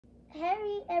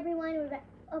Hey everyone, we're back.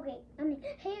 Okay,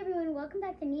 hey everyone, welcome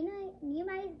back to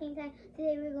Nehemiah's Game Time.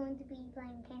 Today we're going to be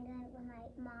playing Candyland with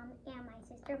my mom and my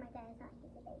sister. My dad is not here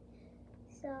today.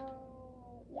 So,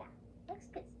 yeah, let's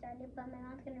get started. But my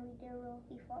mom's going to read the rules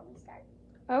before we start.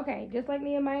 Okay, just like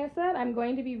Nehemiah said, I'm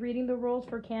going to be reading the rules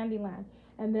for Candyland.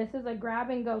 And this is a grab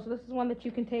and go. So this is one that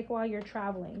you can take while you're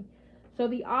traveling. So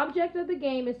the object of the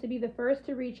game is to be the first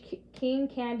to reach King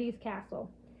Candy's castle.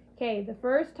 Okay, the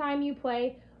first time you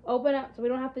play, open up. So we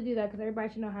don't have to do that because everybody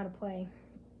should know how to play.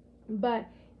 But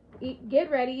get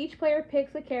ready. Each player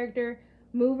picks a character,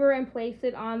 mover, and place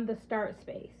it on the start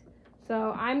space.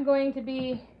 So I'm going to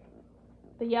be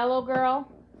the yellow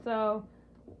girl. So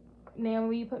Naomi,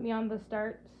 will you put me on the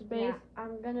start space? Yeah,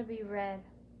 I'm gonna be red.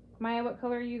 Maya, what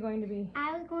color are you going to be?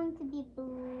 I was going to be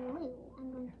blue.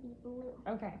 I'm going to be blue.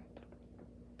 Okay.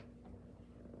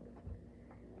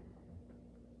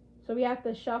 So we have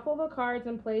to shuffle the cards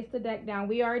and place the deck down.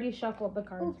 We already shuffled the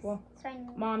cards. Oops. Well, Sorry.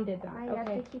 Mom did that. I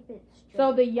Okay. have to keep it straight.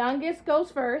 So the youngest goes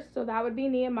first. So that would be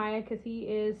Nehemiah because he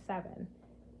is 7.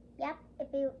 Yep.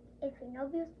 If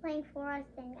nobody was playing for us,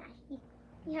 then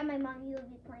you have my mom. You would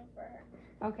be playing for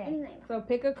her. Okay. Anyway. So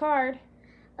pick a card.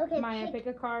 Okay. Maya, pick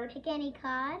a card. Pick any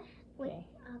card. Okay.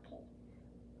 Okay.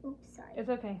 Oops. Sorry. It's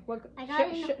okay. What? I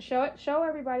got show it. Show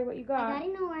everybody what you got. I got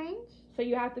an orange. So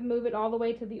you have to move it all the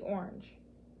way to the orange.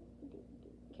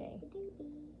 Okay.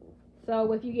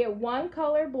 So if you get one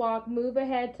color block, move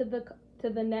ahead to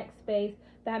the next space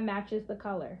that matches the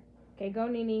color. Okay, go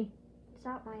Nini.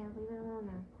 Stop, Maya. Leave it alone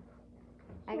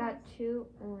now. I got 2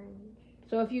 orange.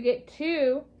 So if you get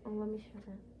 2, Oh, let me show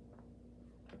them.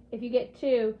 if you get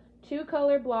two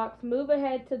color blocks, move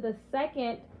ahead to the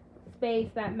second space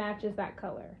that matches that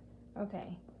color.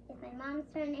 Okay. It's my mom's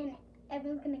turn, and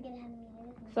everyone's gonna get ahead of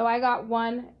me. So I got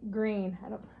 1 green. I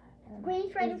don't.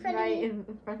 Green's right in front of me. in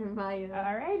front of Maya.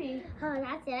 Alrighty. Oh,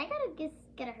 that's it. I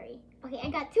gotta hurry. Okay, I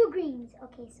got 2 greens.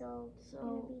 Okay, so it's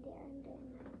gonna be there and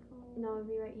then. No, it'll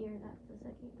be right here. That's the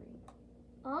second green.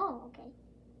 Oh, okay.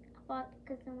 But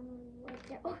because someone was right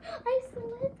there. Oh, I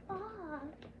slipped off.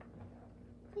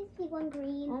 Please be 1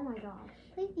 green. Oh my gosh.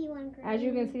 Please be 1 green. As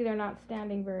you can see, they're not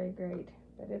standing very great,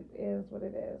 but it is what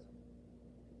it is.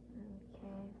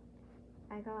 Okay.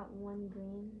 I got 1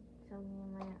 green. So me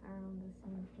and Maya are on the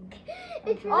same thing.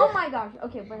 It's Oh my gosh.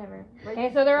 Okay, whatever.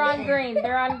 Okay, so they're on green.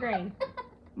 They're on green.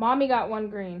 Mommy got 1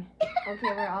 green. Okay,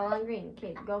 we're all on green.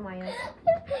 Okay, go Maya. This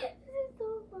is so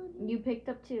funny. You picked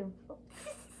up 2.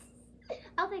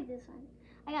 I'll take this one.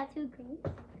 I got 2 greens.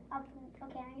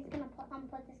 Okay, I'm just gonna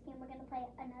put this game. We're gonna play it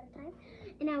another time.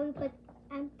 And now we put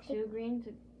 2 greens.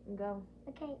 Go.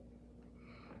 Okay.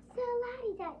 So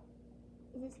Laddie, that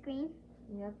is this green?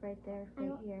 Yep, right there.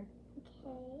 Right here.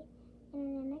 Okay. And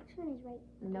then the next one is right.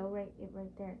 No, right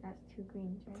there. That's 2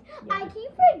 greens, right? I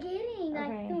keep forgetting.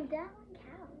 Okay. Dude, that one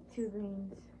counts. 2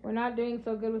 greens. We're not doing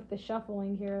so good with the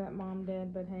shuffling here that Mom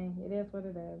did, but hey, it is what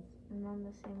it is. I'm on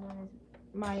the same one as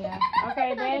Maya.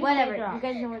 Okay, then whatever. they drop. You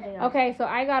guys know where they are. Okay, so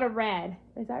I got a red.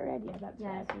 Is that red? Yeah, that's Yeah,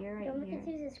 red. so you're right Don't here.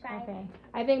 forget to subscribe. Okay.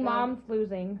 I think Go. Mom's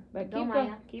losing, but Go, keep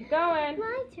Maya. keep going.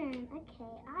 My turn.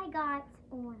 Okay, I got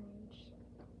orange.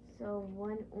 So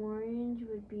 1 orange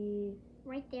would be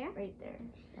Right there. right there.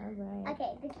 All right.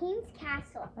 Okay, the king's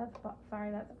castle. That's sorry,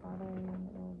 that's bothering me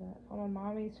a little bit. Hold on,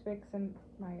 Mommy's fixing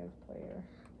Maya's player.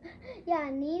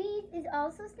 Yeah, Nene is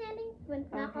also standing,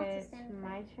 but not Okay, also it's standing.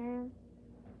 my turn.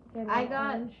 Get I one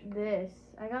got orange. this.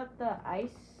 I got the ice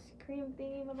cream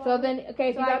thingy. So then,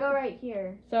 okay, so so you I got go right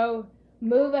here. so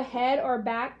move ahead or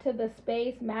back to the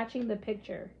space matching the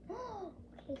picture.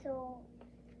 Okay, so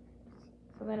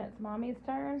So then it's Mommy's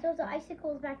turn. the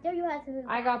icicle's back there. You have to move.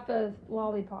 I got the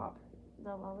lollipop.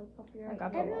 The lollipop. You're I right.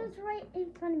 got the Everyone's right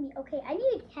in front of me. Okay, I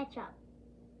need to catch up.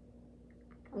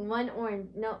 1 orange.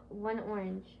 No, 1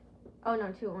 orange. Oh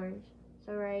no, 2 orange.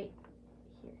 So right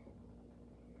here.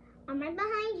 I'm right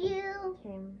behind you.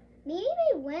 Okay, Nene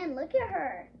may win. Look at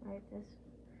her. right this.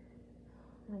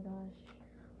 Oh my gosh.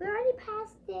 We already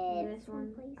passed it. This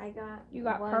one. Someplace. I got. You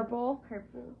got 1 purple.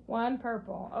 Purple. 1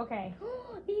 purple. Okay.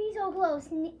 Nene's so close.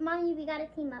 Mommy, we gotta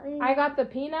team up. I got the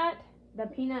peanut. The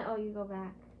peanut. Oh, you go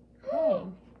back.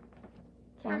 Dang.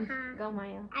 Okay, Uh-huh. go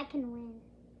Maya. I can win.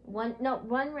 1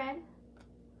 red.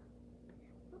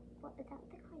 What is that?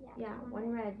 What they call it? Yeah,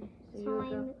 1 red. So you So would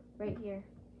go right here.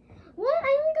 What?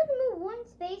 I only got to move 1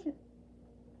 space.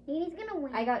 Nene's gonna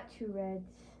win. I got 2 reds.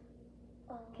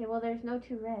 Oh. Okay, well there's no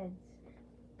 2 reds.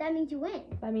 That means you win.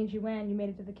 That means you win. You made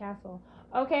it to the castle.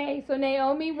 Okay, so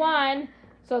Naomi won.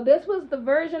 So this was the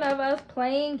version of us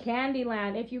playing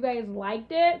Candyland. If you guys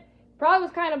liked it, probably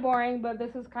was kind of boring, but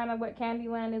this is kind of what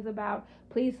Candyland is about.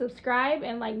 Please subscribe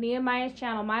and like Nehemiah's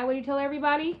channel. Maya, what do you tell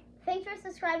everybody? Thanks for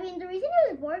subscribing. The reason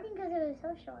it was boring because it was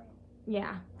so short.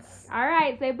 Yeah. All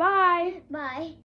right. Say bye. Bye.